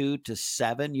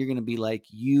 72-7. You're going to be like,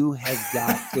 you have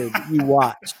got to. You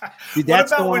watch. Dude,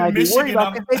 that's the one I'd be worried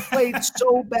about because they played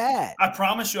so bad. I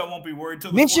promise you, I won't be worried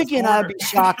till the Michigan. I'd be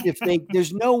shocked if they.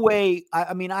 There's no way.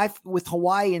 With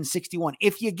Hawaii in 61,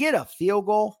 if you get a field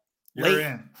goal, you're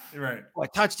in. You're right. Or a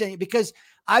touchdown, because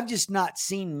I've just not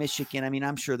seen Michigan. I mean,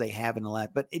 I'm sure they have in a lot,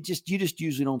 but you just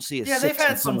usually don't see a 6. Yeah, they've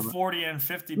had some 40 and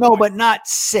 50. No, but not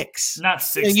 6. Not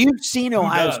 6. You've seen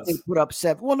Ohio State put up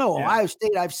 7. Well, no, yeah. Ohio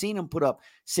State, I've seen them put up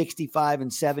 65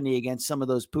 and 70 against some of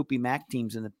those poopy MAC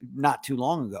teams not too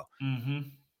long ago. Mm-hmm.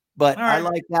 But right. I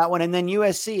like that one. And then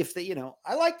USC, if they,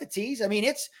 I like the tease. I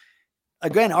mean,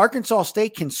 again, Arkansas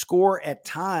State can score at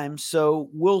times, so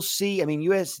we'll see. I mean,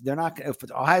 they're not going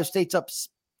to. Ohio State's up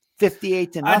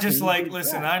 58-0. I just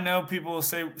listen, I know people will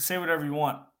say whatever you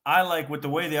want. I like with the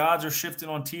way the odds are shifting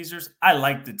on teasers. I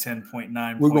like the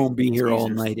 10.9. We're going to be here all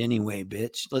night anyway,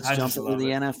 bitch. Let's I jump just into love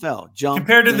the it. NFL. Jump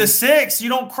Compared to in. the 6, you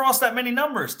don't cross that many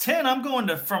numbers. 10, I'm going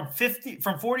to from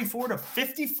 44 to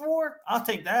 54. I'll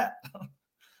take that.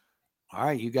 All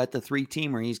right, you got the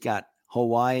 3-teamer. He's got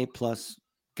Hawaii plus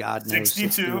God knows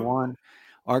 61,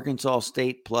 Arkansas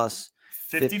State plus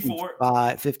 54,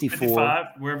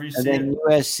 wherever you and see then it.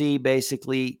 USC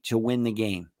basically to win the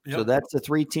game. Yep. So that's the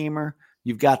 3-teamer.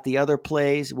 You've got the other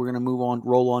plays. We're going to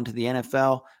roll on to the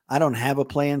NFL. I don't have a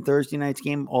play in Thursday night's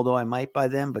game, although I might by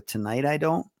then, but tonight I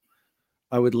don't.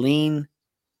 I would lean,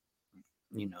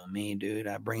 you know me, dude.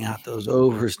 I bring out those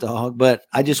overs, dog. But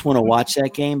I just want to watch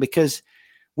that game because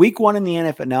week 1 in the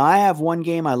NFL. Now, I have one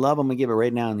game I love. I'm going to give it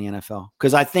right now in the NFL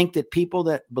because I think that people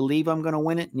that believe I'm going to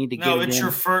win it need to get it. No, it's your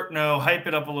first. No, hype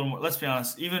it up a little more. Let's be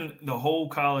honest. Even the whole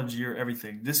college year,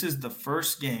 everything. This is the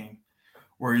first game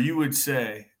where you would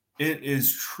say it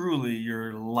is truly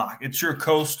your lock. It's your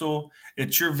Coastal.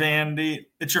 It's your Vandy.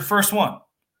 It's your first one.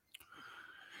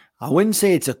 I wouldn't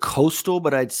say it's a Coastal,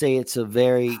 but I'd say it's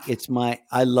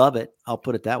I love it. I'll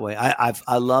put it that way.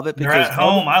 I love it because they're at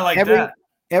home. I like that.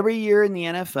 Every year in the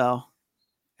NFL,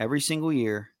 every single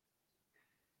year,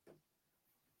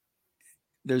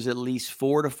 there's at least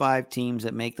 4 to 5 teams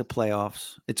that make the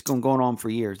playoffs. It's going on for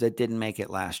years that didn't make it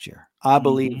last year. I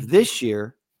believe this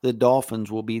year the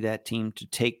Dolphins will be that team to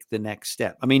take the next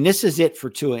step. I mean, this is it for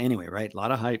Tua anyway, right? A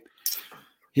lot of hype.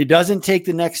 He doesn't take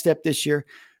the next step this year.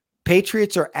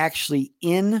 Patriots are actually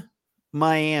in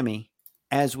Miami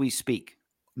as we speak.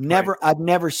 I've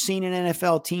never seen an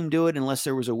NFL team do it unless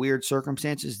there was a weird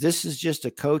circumstances. This is just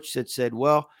a coach that said,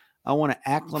 well, I want to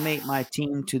acclimate my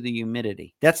team to the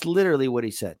humidity. That's literally what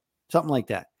he said. Something like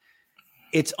that.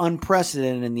 It's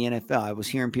unprecedented in the NFL. I was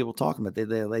hearing people talking about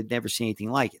they'd never seen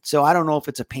anything like it. So I don't know if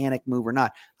it's a panic move or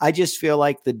not. I just feel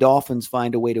like the Dolphins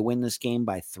find a way to win this game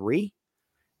by 3.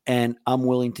 And I'm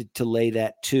willing to lay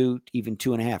that 2, even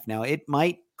 2.5. Now it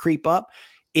might creep up.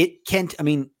 It can't, I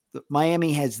mean,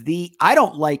 Miami has I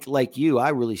don't like you. I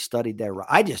really studied that.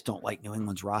 I just don't like New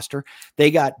England's roster.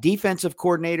 They got defensive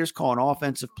coordinators calling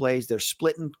offensive plays. They're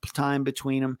splitting time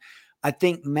between them. I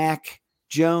think Mac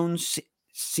Jones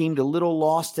seemed a little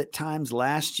lost at times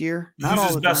last year. Who's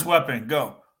his best weapon?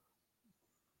 Go.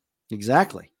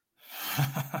 Exactly.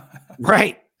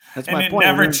 Right. That's my point. And it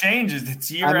never changes. It's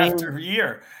year after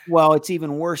year. Well, it's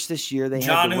even worse this year.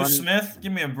 Jonnu Smith,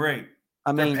 give me a break.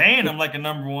 They're paying him like a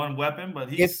number 1 weapon,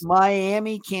 but if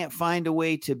Miami can't find a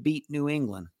way to beat New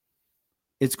England,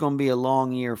 it's going to be a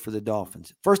long year for the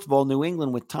Dolphins. First of all, New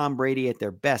England with Tom Brady at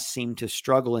their best seemed to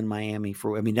struggle in Miami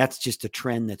that's just a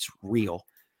trend that's real.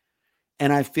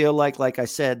 And I feel like I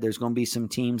said, there's going to be some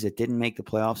teams that didn't make the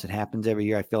playoffs. It happens every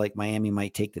year. I feel like Miami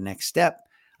might take the next step.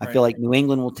 I feel like New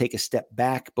England will take a step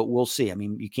back, but we'll see. I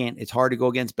mean, it's hard to go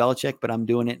against Belichick, but I'm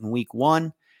doing it in week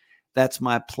 1. That's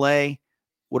my play.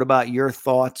 What about your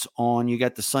thoughts on, you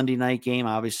got the Sunday night game,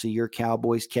 obviously your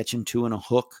Cowboys catching 2 in a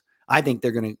hook. I think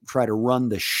they're going to try to run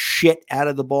the shit out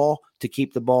of the ball to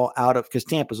keep the ball out of, because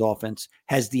Tampa's offense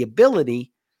has the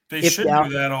ability. They should do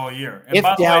that all year. And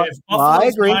by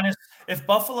the way, if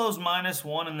Buffalo's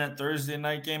 -1 in that Thursday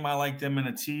night game, I like them in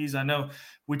a tease. I know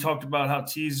we talked about how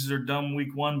teases are dumb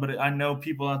week 1, but I know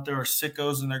people out there are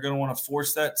sickos and they're going to want to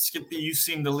force that. Skippy, you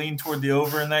seem to lean toward the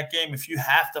over in that game. If you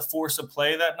have to force a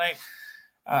play that night,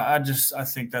 I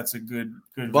think that's a good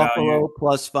Buffalo value.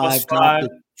 +5.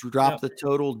 Drop the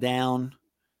total down.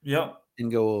 Yep.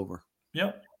 And go over.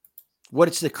 Yep. What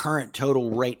is the current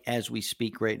total rate as we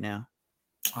speak right now?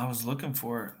 I was looking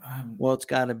for it. Well, it's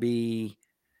got to be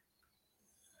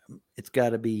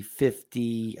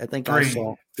 50. I think 3. I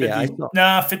saw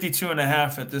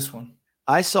 52.5 at this one.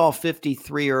 I saw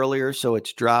 53 earlier, so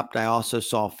it's dropped. I also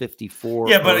saw 54.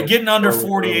 Yeah, but getting under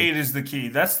 48 is the key.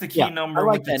 That's the key number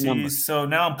with the tees. So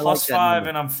now I'm +5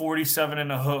 and I'm 47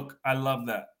 in a hook. I love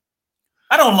that.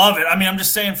 I don't love it. I mean, I'm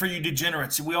just saying for you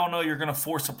degenerates, we all know you're going to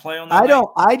force a play on that.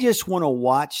 I just want to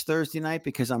watch Thursday night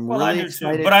because I'm really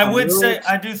excited. Too. But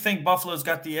I do think Buffalo's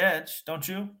got the edge, don't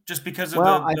you? Just because of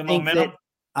the momentum.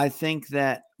 I think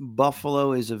that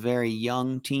Buffalo is a very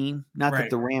young team. Not that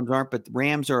the Rams aren't, but the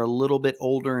Rams are a little bit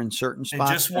older in certain spots.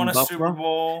 They just won a Super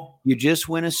Bowl. You just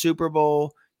win a Super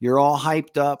Bowl. You're all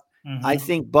hyped up. Mm-hmm. I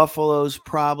think Buffalo's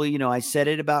probably, I said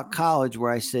it about college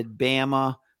where I said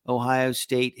Bama, Ohio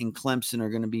State, and Clemson are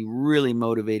going to be really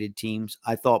motivated teams.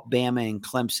 I thought Bama and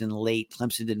Clemson late.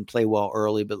 Clemson didn't play well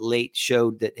early, but late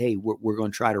showed that, hey, we're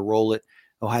going to try to roll it.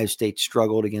 Ohio State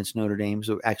struggled against Notre Dame.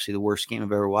 So actually the worst game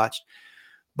I've ever watched.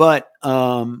 But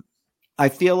I I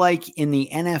feel like in the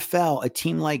NFL, a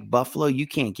team like Buffalo, you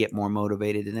can't get more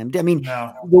motivated than them. I mean,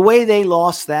 No. the way they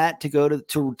lost that to go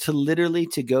to literally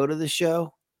to go to the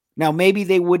show. Now, maybe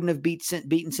they wouldn't have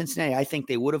beaten Cincinnati. I think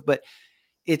they would have, but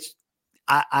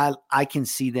I can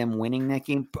see them winning that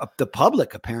game. The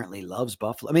public apparently loves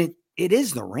Buffalo. I mean, it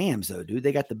is the Rams, though, dude.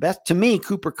 They got the best. To me,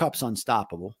 Cooper Kupp's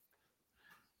unstoppable.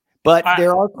 But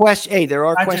there are questions. Hey, there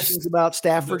are questions about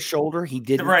Stafford's shoulder. He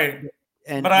didn't. Right.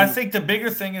 But I think the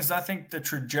bigger thing is I think the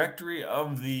trajectory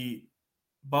of the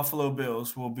Buffalo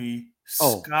Bills will be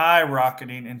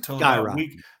skyrocketing until about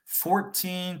week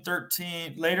 14,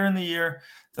 13. Later in the year,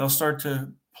 they'll start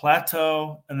to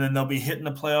plateau, and then they'll be hitting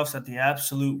the playoffs at the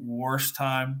absolute worst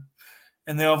time.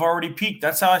 And they'll have already peaked.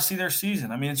 That's how I see their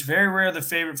season. I mean, it's very rare the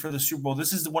favorite for the Super Bowl.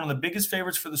 This is one of the biggest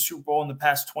favorites for the Super Bowl in the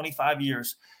past 25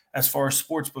 years as far as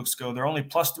sports books go. They're only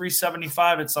plus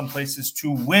 375 at some places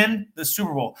to win the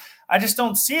Super Bowl. I just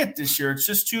don't see it this year.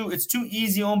 It's too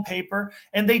easy on paper,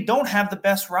 and they don't have the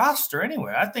best roster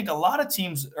anyway. I think a lot of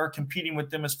teams are competing with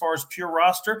them as far as pure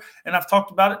roster, and I've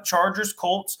talked about it, Chargers,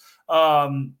 Colts,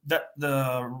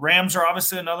 the Rams are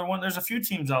obviously another one. There's a few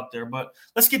teams out there, but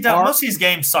let's get down. Most of these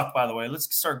games suck, by the way.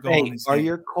 Let's start going. Are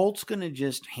your Colts going to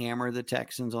just hammer the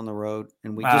Texans on the road?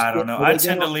 And I don't know. I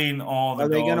tend to lean all the. Are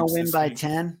they going to win by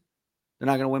 10? They're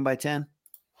not going to win by 10.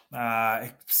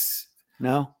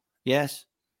 No. Yes.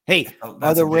 Hey,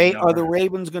 are the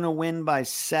Ravens going to win by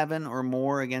 7 or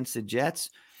more against the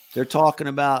Jets? They're talking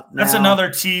about that's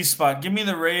another tease spot. Give me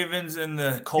the Ravens and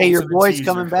the Colts. Hey, your boy's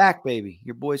coming back, baby.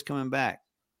 Your boy's coming back.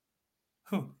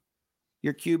 Who?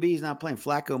 Your QB's not playing.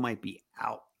 Flacco might be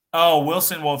out. Oh,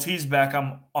 Wilson. Well, if he's back,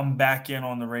 I'm back in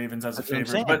on the Ravens as a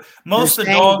favorite. But most of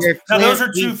the dogs. Now, those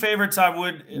are two favorites. I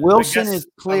would. Wilson is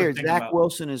cleared. Zach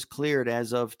Wilson is cleared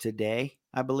as of today,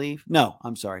 I believe. No,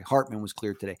 I'm sorry. Hartman was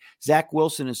cleared today. Zach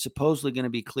Wilson is supposedly going to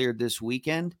be cleared this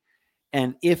weekend,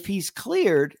 and if he's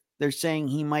cleared, they're saying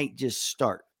he might just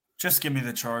start. Just give me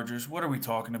the Chargers. What are we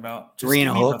talking about? Just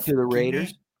 3.5 to the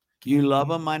Raiders. You love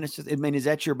them minus. I mean, is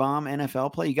that your bomb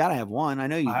NFL play? You got to have one. I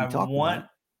know you. I want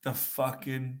the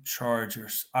fucking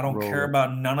Chargers. I don't care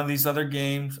about none of these other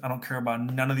games. I don't care about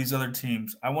none of these other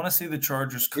teams. I want to see the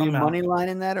Chargers come out. Are you money line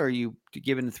in that, or are you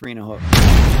giving the 3.5?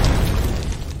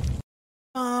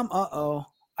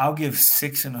 I'll give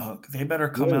 6 and a hook. They better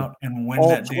come out and win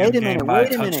that damn game by a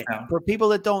touchdown. For people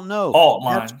that don't know, alt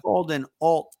line. That's called an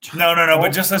alt. No. But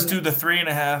just let's do the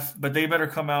 3.5. But they better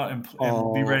come out and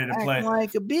be ready to play.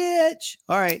 Like a bitch.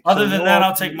 All right. Other than that,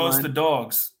 I'll take most of the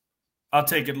dogs. I'll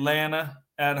take Atlanta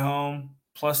at home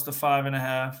plus the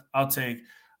 5.5. I'll take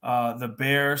the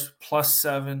Bears plus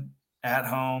 7 at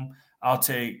home. I'll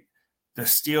take the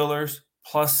Steelers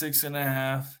plus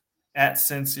 6.5 at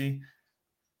Cincy.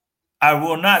 I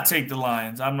will not take the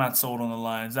Lions. I'm not sold on the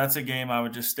Lions. That's a game I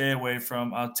would just stay away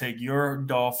from. I'll take your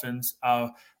Dolphins.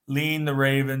 I'll lean the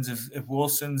Ravens. If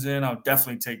Wilson's in, I'll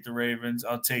definitely take the Ravens.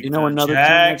 I'll take the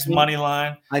Jags money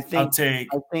line. I think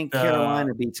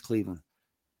Carolina beats Cleveland.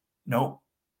 Nope.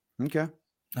 Okay.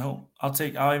 No,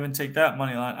 I'll even take that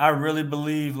money line. I really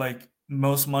believe like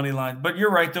most money lines. But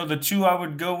you're right, though. The two I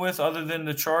would go with other than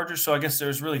the Chargers, so I guess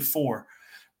there's really 4.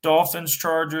 Dolphins,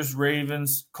 Chargers,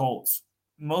 Ravens, Colts.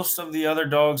 Most of the other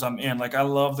dogs I'm in. Like, I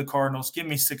love the Cardinals. Give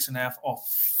me 6.5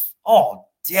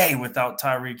 all day without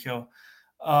Tyreek Hill.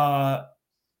 And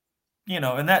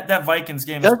that Vikings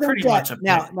game is pretty much a pick.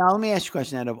 Now, let me ask you a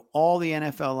question. Out of all the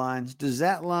NFL lines, does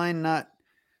that line not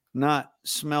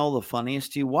smell the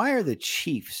funniest to you? Why are the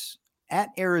Chiefs at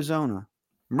Arizona?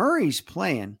 Murray's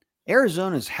playing.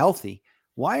 Arizona's healthy.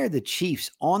 Why are the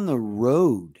Chiefs on the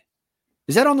road?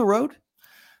 Is that on the road?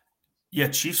 Yeah,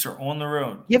 Chiefs are on the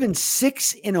road. Given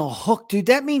 6 in a hook, dude.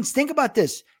 That means, think about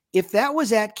this. If that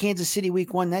was at Kansas City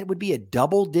week 1, that would be a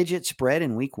double-digit spread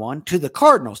in week 1 to the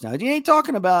Cardinals. Now, you ain't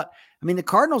talking about – I mean, the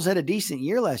Cardinals had a decent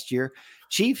year last year.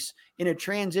 Chiefs in a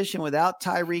transition without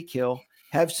Tyreek Hill,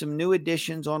 have some new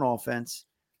additions on offense.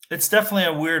 It's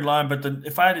definitely a weird line, but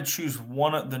if I had to choose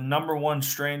the number one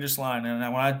strangest line, and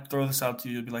when I throw this out to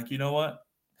you, you'd be like, you know what?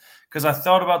 Because I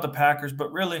thought about the Packers,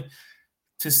 but really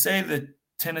to say that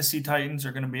Tennessee Titans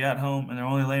are going to be at home and they're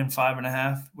only laying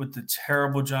 5.5 with the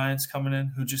terrible Giants coming in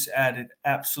who just added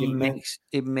absolutely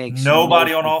it makes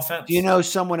nobody on offense. Do you know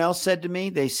someone else said to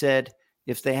me? They said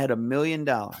if they had $1 million.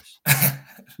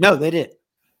 No, they did.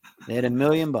 They had $1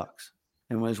 million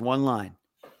and was one line.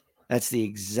 That's the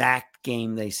exact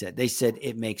game they said. They said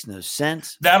it makes no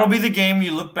sense. That'll be the game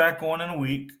you look back on in a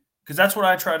week. Because that's what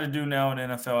I try to do now in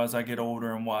NFL as I get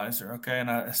older and wiser, okay? And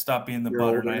I stop being the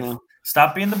butter knife. Now.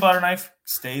 Stop being the butter knife.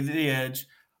 Stay to the edge.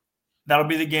 That'll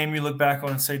be the game you look back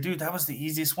on and say, dude, that was the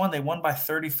easiest one. They won by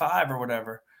 35 or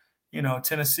whatever.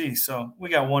 Tennessee. So we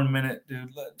got 1 minute, dude.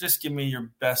 Just give me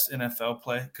your best NFL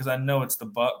play because I know it's the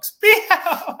Bucks.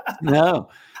 No.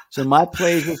 So my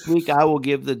plays this week, I will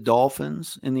give the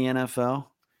Dolphins in the NFL.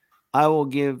 I will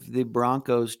give the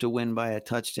Broncos to win by a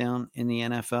touchdown in the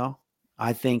NFL.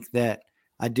 I think that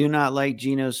I do not like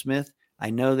Geno Smith. I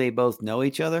know they both know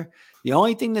each other. The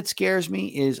only thing that scares me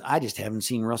is I just haven't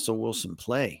seen Russell Wilson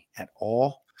play at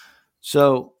all.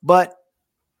 So, but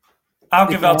I'll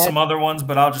give out some other ones,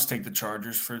 but I'll just take the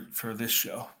Chargers for this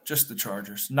show. Just the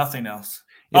Chargers, nothing else.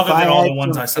 Other than all the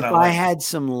ones I said. If I had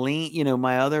some lean,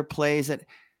 my other plays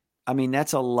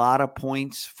that's a lot of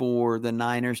points for the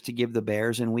Niners to give the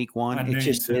Bears in week 1. It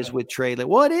just is with Trey.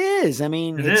 Well, it is. I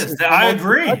mean, it is. I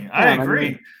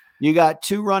agree. You got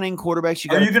 2 running quarterbacks.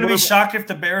 Are you going to be shocked if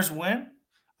the Bears win?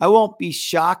 I won't be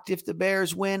shocked if the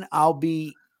Bears win. I'll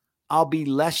be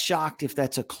less shocked if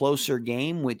that's a closer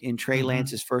game in Trey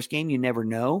Lance's first game. You never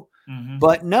know.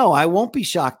 But no, I won't be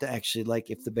shocked actually,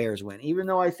 if the Bears win, even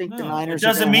though I think the Niners. It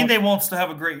doesn't mean they won't still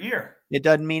have a great year. It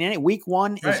doesn't mean any. Week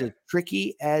 1 is as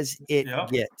tricky as it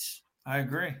gets. I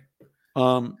agree.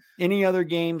 Any other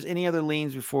games? Any other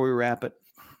leans before we wrap it?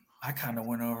 I kind of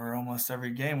went over almost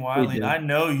every game. Wiley, I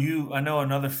know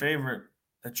another favorite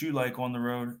that you like on the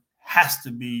road has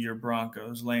to be your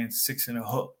Broncos laying 6 and a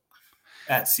hook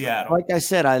at Seattle. Like I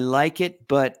said, I like it,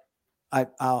 but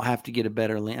I'll have to get a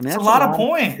better lean. I mean, it's a lot of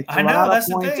points. I know that's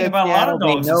the thing about a lot of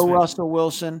dogs. They know Russell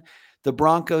Wilson. The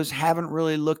Broncos haven't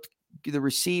really looked the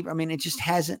receiver. I mean, it just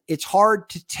hasn't. It's hard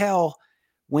to tell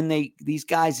when these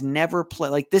guys never play.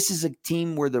 Like this is a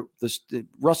team where the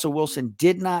Russell Wilson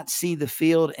did not see the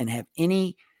field and have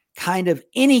any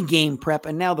game prep.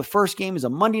 And now the first game is a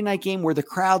Monday night game where the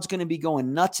crowd's going to be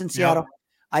going nuts in Seattle. Yep.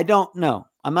 I don't know.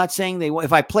 I'm not saying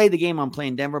if I play the game, I'm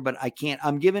playing Denver, but I can't.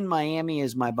 I'm giving Miami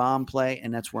as my bomb play,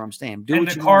 and that's where I'm staying. And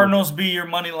the Cardinals be your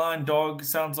money line dog,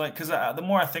 sounds like, because the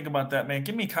more I think about that, man,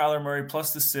 give me Kyler Murray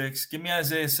plus the 6. Give me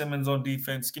Isaiah Simmons on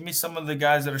defense. Give me some of the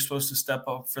guys that are supposed to step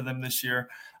up for them this year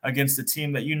against a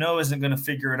team that isn't going to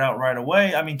figure it out right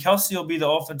away. I mean, Kelsey will be the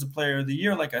offensive player of the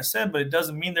year, like I said, but it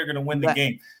doesn't mean they're going to win the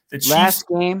game. The Chiefs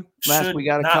we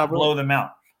got to cover. Blow them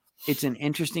out. It's an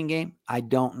interesting game. I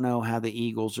don't know how the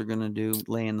Eagles are going to do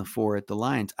laying the 4 at the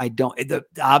Lions.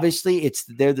 Obviously,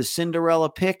 they're the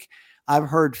Cinderella pick. I've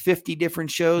heard 50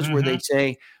 different shows where they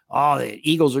say, the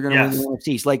Eagles are going to win the NFC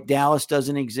East. Like Dallas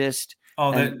doesn't exist.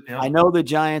 I know the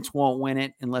Giants won't win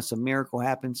it unless a miracle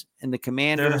happens. And the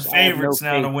Commanders, they're the favorites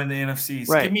now to win the NFC East.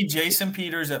 Right. Give me Jason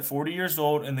Peters at 40 years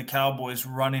old and the Cowboys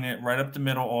running it right up the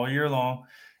middle all year long.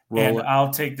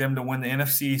 I'll take them to win the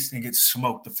NFC East and get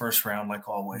smoked the first round like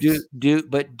always.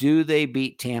 Do they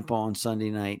beat Tampa on Sunday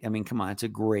night? I mean, come on, it's a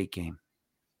great game.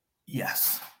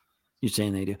 Yes. You're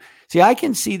saying they do. See, I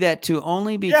can see that too,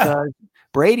 only because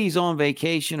Brady's on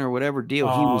vacation or whatever deal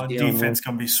he was dealing defense with.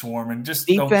 Going to be swarming. Just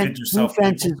don't kid yourself.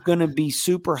 Defense is going to be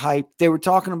super hyped. They were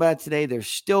talking about it today. There's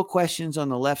still questions on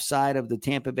the left side of the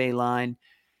Tampa Bay line.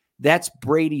 That's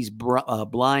Brady's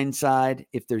blind side.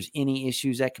 If there's any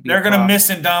issues, that could be. They're going to miss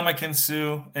Ndamukong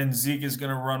Suh, and Zeke is going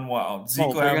to run wild. Zeke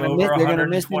will have over 125. They're going to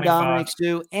miss Ndamukong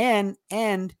Suh,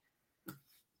 and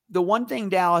the one thing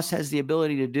Dallas has the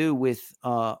ability to do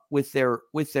with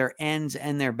their ends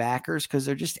and their backers, because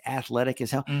they're just athletic as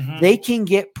hell, they can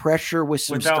get pressure with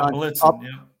some without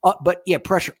blitzing,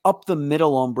 pressure up the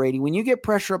middle on Brady. When you get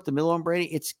pressure up the middle on Brady,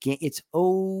 it's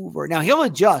over. Now he'll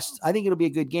adjust. I think it'll be a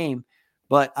good game.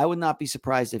 But I would not be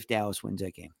surprised if Dallas wins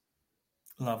that game.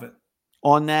 Love it.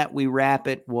 On that, we wrap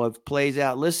it. We'll plays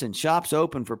out. Listen, shop's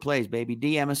open for plays, baby.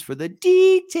 DM us for the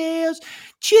details.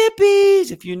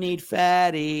 Chippies, if you need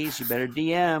fatties, you better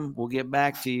DM. We'll get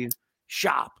back to you.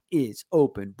 Shop is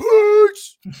open.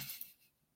 Peace.